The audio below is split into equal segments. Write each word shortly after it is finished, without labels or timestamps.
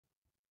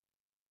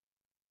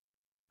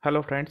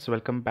Hello friends,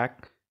 welcome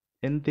back.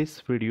 In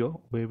this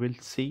video, we will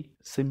see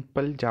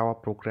simple Java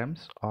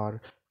programs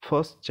or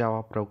first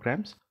Java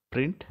programs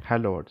print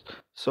hello world.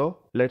 So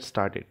let's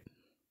start it.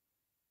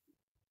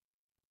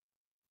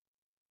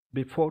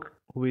 Before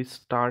we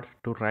start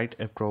to write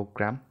a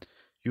program,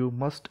 you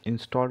must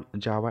install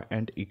Java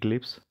and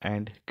Eclipse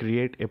and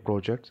create a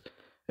project.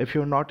 If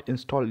you not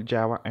installed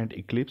Java and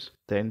Eclipse,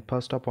 then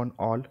first upon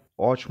all,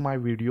 watch my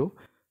video.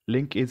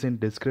 Link is in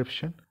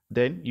description.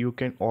 Then you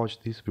can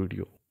watch this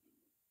video.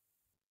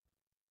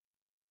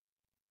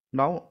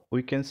 Now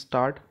we can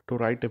start to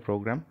write a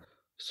program.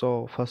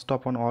 So first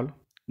upon all,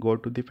 go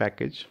to the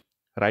package,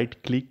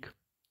 right click,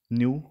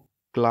 new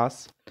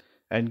class,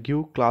 and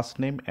give class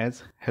name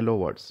as hello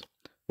words.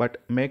 But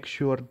make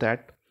sure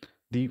that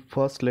the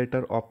first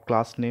letter of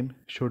class name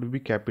should be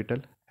capital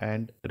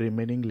and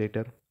remaining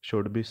letter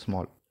should be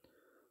small.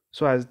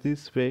 So as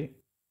this way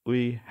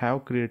we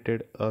have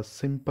created a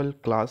simple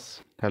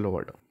class hello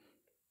world.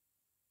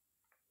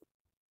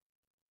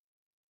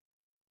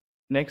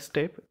 Next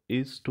step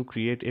is to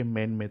create a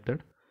main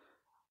method.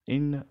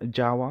 In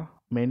Java,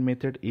 main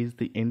method is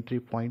the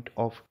entry point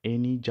of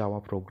any Java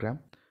program.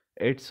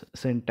 Its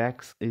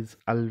syntax is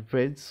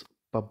always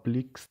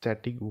public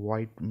static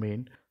void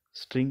main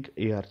string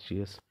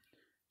args.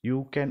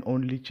 You can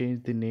only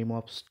change the name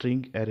of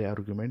string array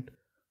argument.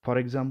 For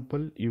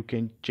example, you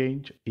can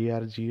change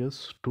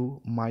args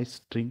to my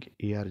string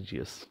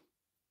args.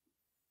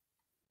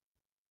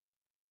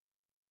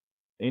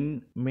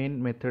 In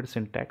main method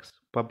syntax,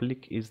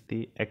 public is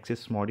the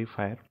access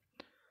modifier.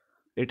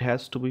 It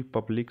has to be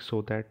public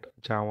so that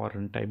Java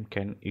runtime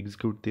can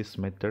execute this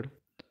method.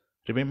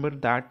 Remember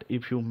that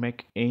if you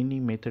make any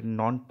method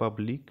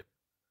non-public,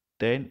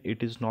 then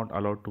it is not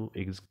allowed to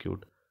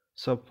execute.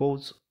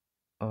 Suppose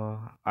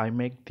I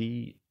make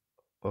the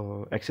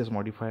access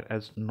modifier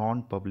as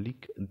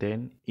non-public,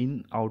 then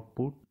in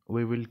output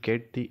we will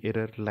get the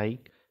error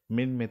like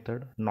main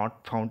method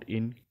not found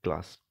in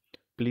class.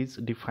 Please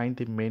define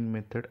the main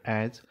method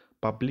as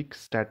public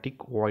static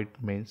void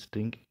main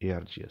string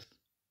args.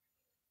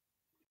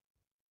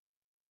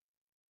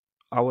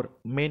 Our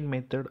main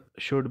method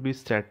should be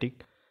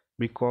static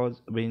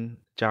because when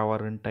Java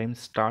runtime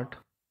start,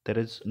 there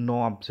is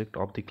no object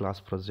of the class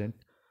present.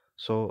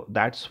 So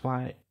that's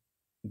why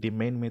the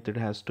main method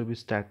has to be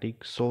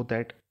static so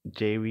that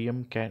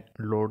JVM can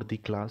load the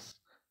class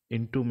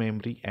into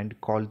memory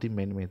and call the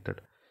main method.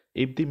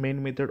 If the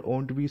main method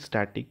won't be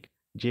static,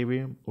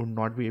 JVM would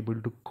not be able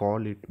to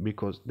call it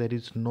because there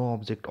is no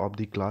object of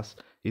the class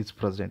is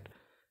present.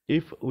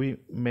 If we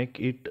make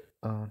it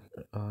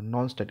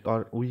non-static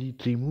or we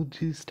remove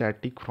the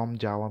static from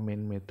Java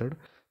main method,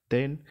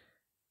 then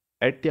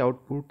at the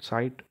output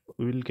side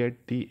we will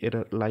get the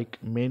error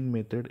like main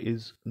method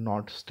is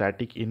not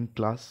static in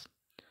class.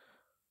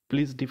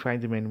 Please define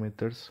the main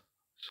methods.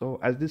 So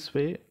as this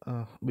way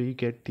we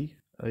get the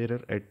error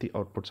at the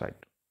output side.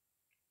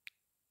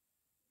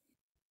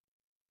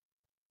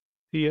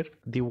 Here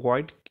the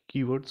void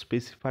keyword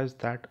specifies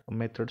that a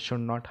method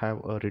should not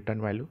have a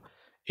return value.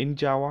 In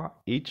Java,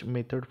 each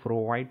method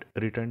provides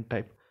return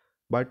type,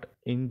 but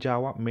in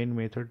Java main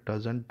method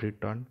doesn't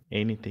return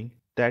anything.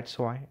 That's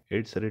why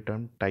its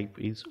return type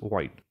is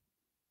void.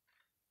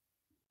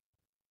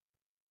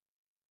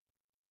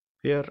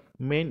 Here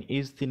main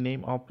is the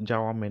name of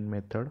Java main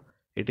method.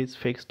 It is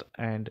fixed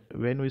and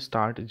when we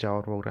start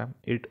Java program,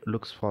 it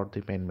looks for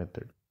the main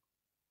method.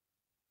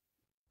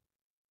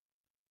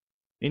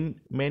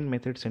 In main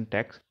method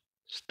syntax,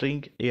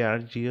 string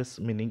args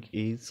meaning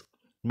is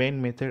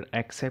main method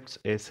accepts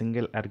a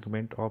single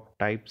argument of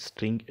type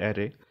string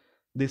array.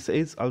 This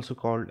is also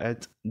called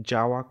as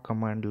Java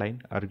command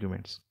line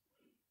arguments.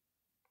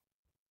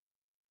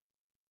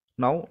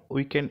 Now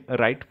we can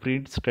write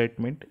print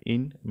statement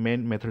in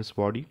main method's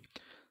body,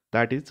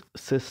 that is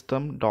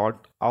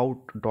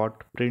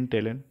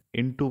system.out.println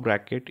into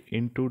bracket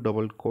into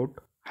double quote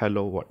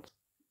hello world.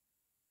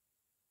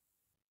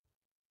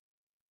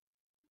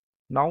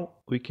 Now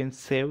we can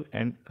save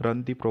and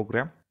run the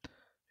program.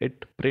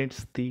 It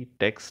prints the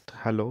text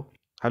hello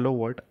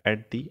world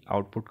at the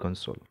output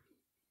console.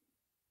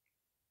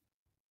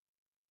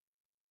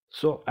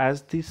 So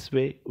as this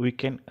way we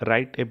can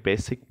write a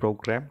basic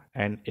program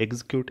and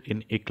execute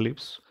in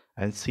Eclipse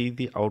and see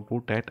the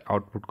output at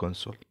output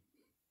console.